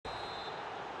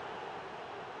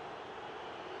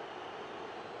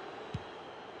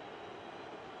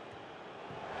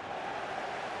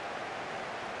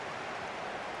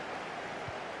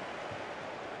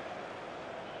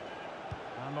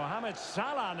Mohamed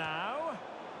Salah now.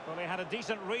 Well, he had a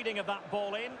decent reading of that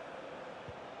ball in.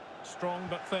 Strong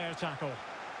but fair tackle.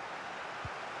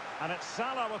 And it's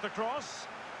Salah with the cross.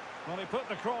 Well, he put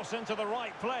the cross into the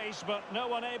right place, but no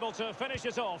one able to finish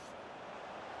it off.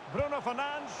 Bruno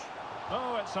Fernandes.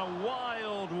 Oh, it's a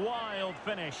wild, wild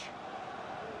finish.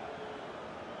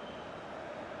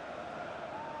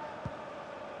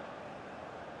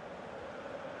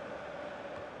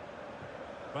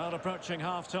 Well, approaching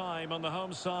half-time on the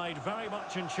home side, very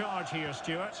much in charge here,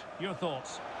 Stuart. Your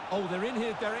thoughts? Oh, they're in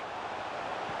here, Derek.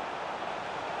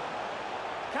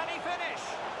 Can he finish?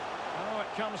 Oh,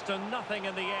 it comes to nothing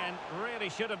in the end. Really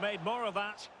should have made more of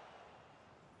that.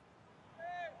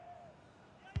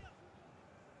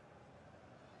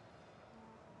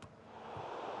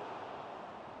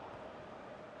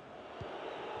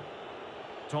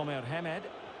 Tomer Hemed.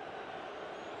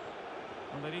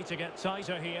 Well, they need to get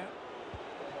tighter here.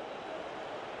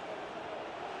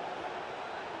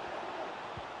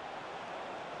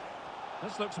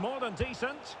 This looks more than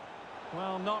decent.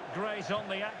 Well, not great on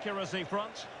the accuracy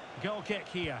front. Goal kick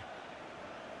here.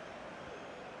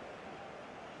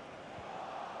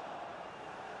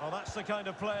 Well, that's the kind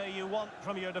of play you want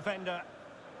from your defender.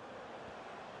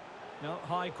 No,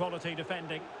 high-quality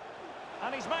defending.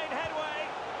 And he's made headway.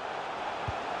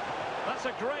 That's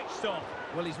a great stop.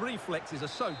 Well, his reflexes are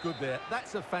so good there.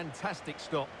 That's a fantastic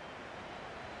stop.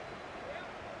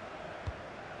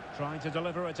 Trying to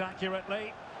deliver it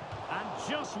accurately. And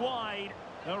just wide.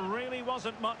 There really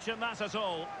wasn't much in that at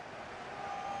all.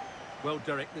 Well,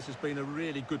 Derek, this has been a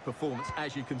really good performance,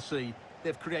 as you can see.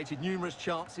 They've created numerous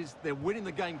chances, they're winning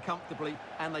the game comfortably,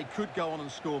 and they could go on and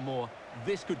score more.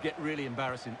 This could get really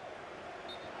embarrassing.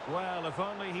 Well, if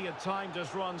only he had timed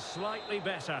his run slightly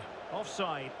better.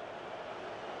 Offside.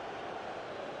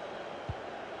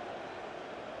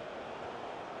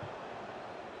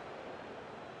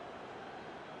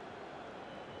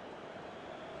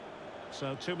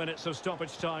 So 2 minutes of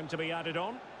stoppage time to be added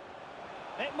on.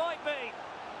 It might be.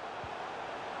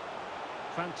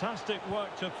 Fantastic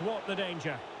work to thwart the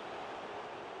danger.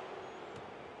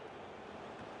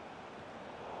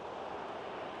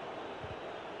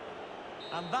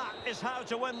 And that is how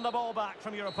to win the ball back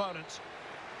from your opponent.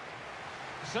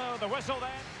 So the whistle then.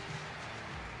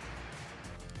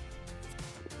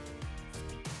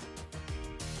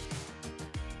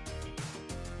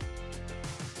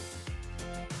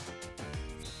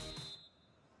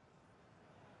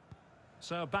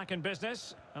 So back in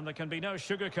business, and there can be no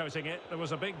sugarcoating it. There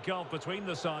was a big gulf between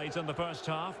the sides in the first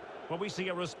half. Well, we see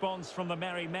a response from the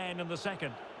Merry Men in the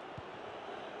second.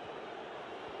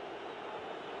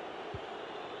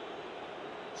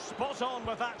 Spot on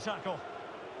with that tackle.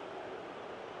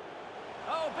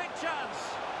 Oh, big chance.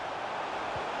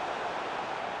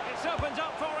 It's opened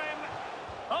up for him.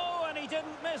 Oh, and he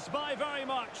didn't miss by very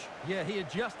much. Yeah, he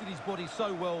adjusted his body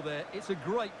so well there. It's a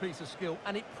great piece of skill,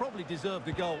 and it probably deserved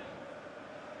a goal.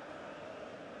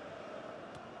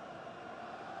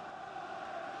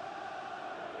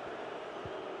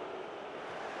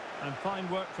 And fine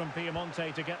work from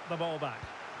Piemonte to get the ball back.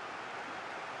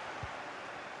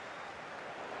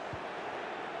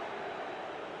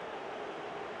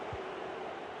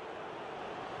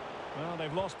 Well,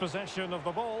 they've lost possession of the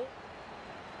ball.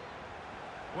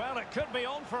 Well, it could be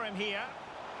on for him here.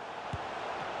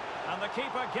 And the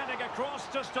keeper getting across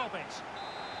to stop it.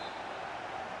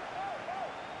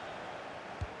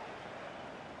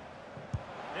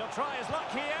 He'll try his luck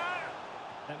here.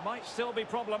 It might still be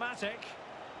problematic.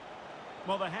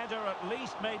 Well, the header at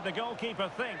least made the goalkeeper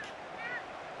think.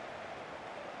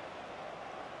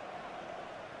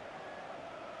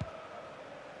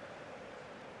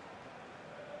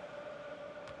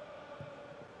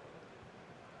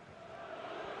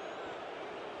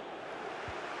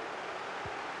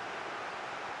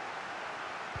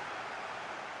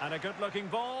 And a good-looking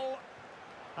ball.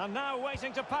 And now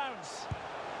waiting to pounce.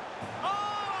 Oh,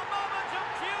 a moment of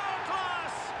pure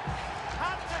class!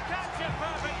 Had to catch it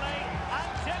perfectly, and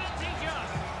didn't he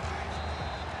just?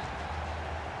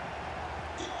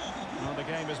 Well, the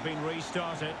game has been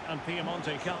restarted, and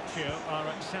Piemonte Calcio are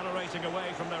accelerating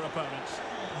away from their opponents.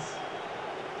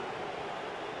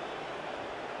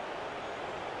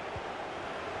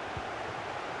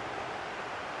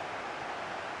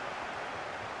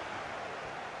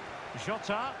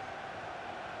 Jota.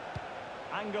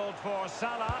 Angled for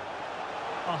Salah.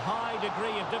 A high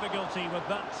degree of difficulty with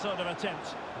that sort of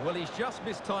attempt. Well, he's just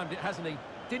mistimed it, hasn't he?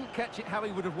 Didn't catch it how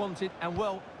he would have wanted, and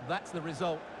well, that's the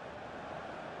result.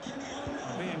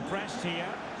 Being pressed here.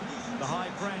 The high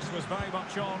press was very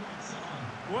much on.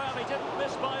 Well, he didn't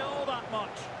miss by all that much.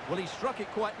 Well, he struck it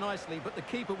quite nicely, but the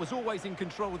keeper was always in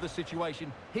control of the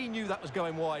situation. He knew that was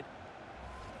going wide.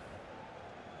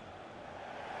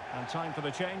 And time for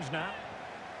the change now.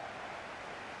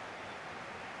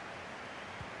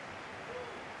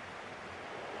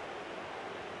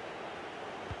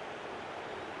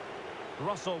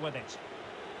 Russell with it.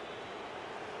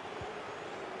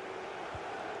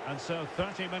 And so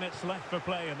 30 minutes left for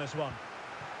play in this one.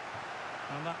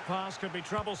 And that pass could be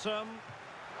troublesome.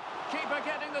 Keeper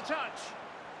getting the touch.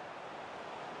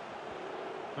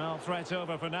 Well, threat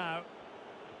over for now.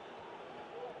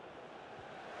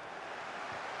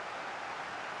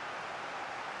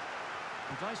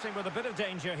 Enticing with a bit of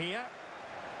danger here.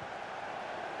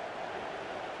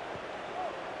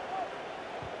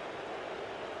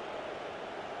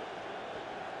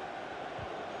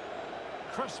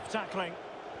 Crisp tackling.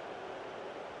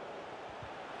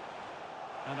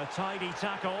 And a tidy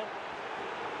tackle.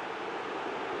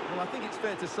 Well, I think it's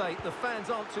fair to say the fans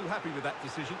aren't too happy with that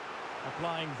decision.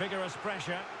 Applying vigorous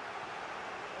pressure.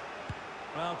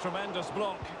 Well, tremendous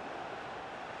block.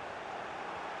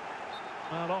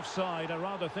 Well, offside. I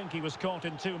rather think he was caught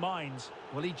in two minds.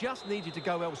 Well, he just needed to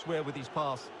go elsewhere with his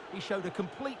pass. He showed a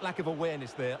complete lack of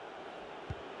awareness there.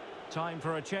 Time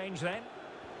for a change then.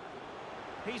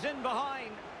 He's in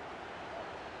behind.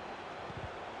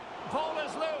 Ball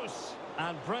is loose.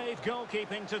 And brave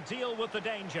goalkeeping to deal with the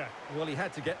danger. Well, he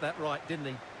had to get that right, didn't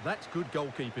he? That's good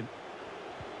goalkeeping.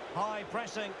 High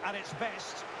pressing at its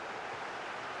best.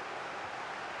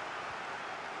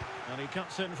 And he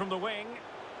cuts in from the wing.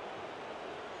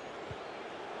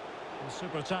 A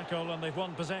super tackle, and they've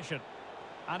won possession.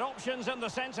 And options in the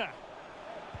centre.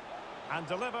 And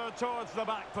delivered towards the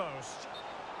back post.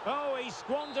 Oh, he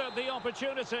squandered the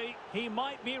opportunity. He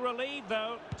might be relieved,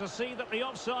 though, to see that the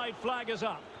offside flag is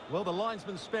up. Well, the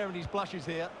linesman's sparing his blushes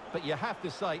here, but you have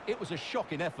to say it was a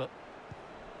shocking effort.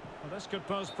 Well, this could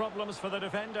pose problems for the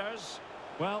defenders.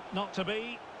 Well, not to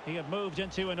be. He had moved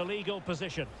into an illegal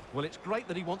position. Well, it's great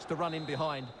that he wants to run in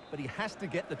behind, but he has to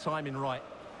get the timing right.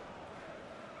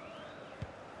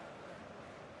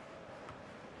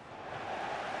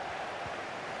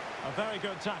 A very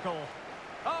good tackle.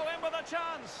 Oh, in with a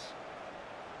chance.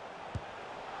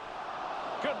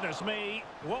 Goodness me,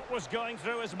 what was going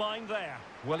through his mind there?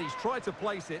 Well, he's tried to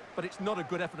place it, but it's not a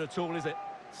good effort at all, is it?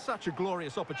 Such a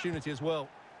glorious opportunity as well.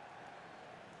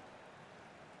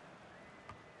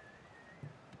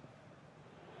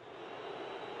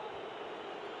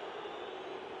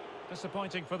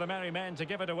 Disappointing for the merry men to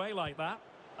give it away like that.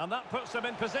 And that puts them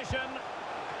in position.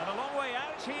 And a long way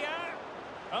out here.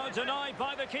 Oh, denied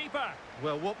by the keeper.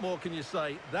 Well, what more can you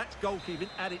say? That's goalkeeping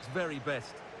at its very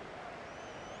best.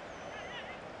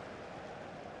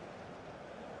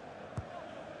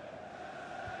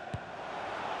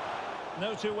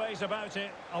 No two ways about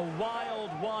it. A wild,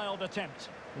 wild attempt.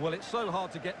 Well, it's so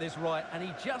hard to get this right, and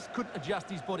he just couldn't adjust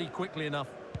his body quickly enough.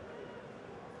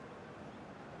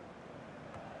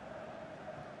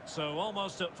 So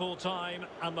almost at full time,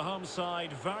 and the home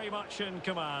side very much in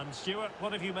command. Stuart,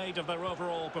 what have you made of their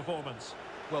overall performance?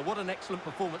 Well, what an excellent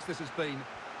performance this has been.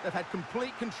 They've had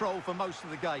complete control for most of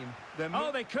the game.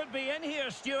 Oh, they could be in here,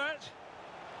 Stuart.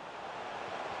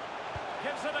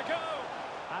 Gives it a go.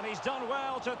 And he's done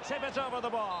well to tip it over the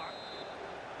bar.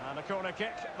 And a corner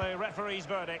kick, the referee's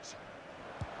verdict.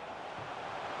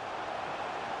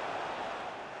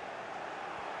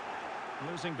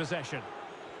 Losing possession.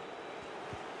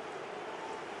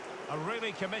 A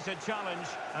really committed challenge,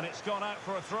 and it's gone out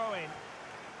for a throw-in.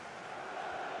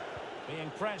 Being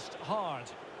pressed hard.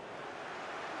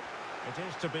 It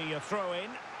is to be a throw-in.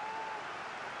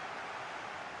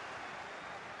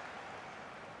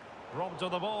 Robbed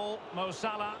of the ball, Mo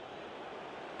Salah.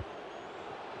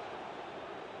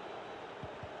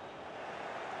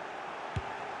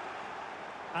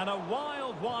 And a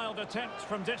wild, wild attempt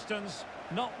from distance.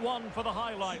 Not one for the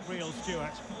highlight reel,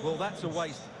 Stuart. Well, that's a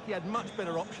waste. He had much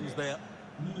better options there.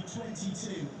 Number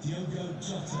 22, Diogo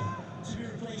Jota, to be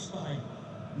replaced by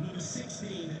number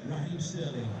 16, Raheem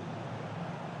Sterling.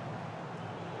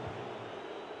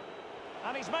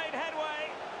 And he's made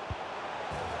headway.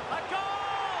 A goal!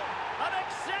 An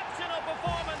exceptional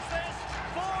performance this.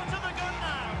 4 to the good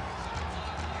now.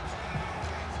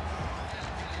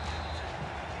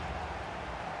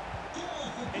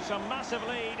 It's a massive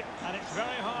lead, and it's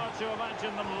very hard to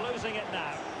imagine them losing it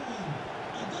now.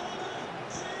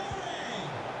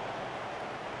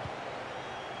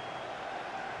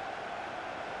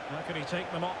 How can he take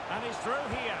them up? And he's through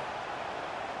here.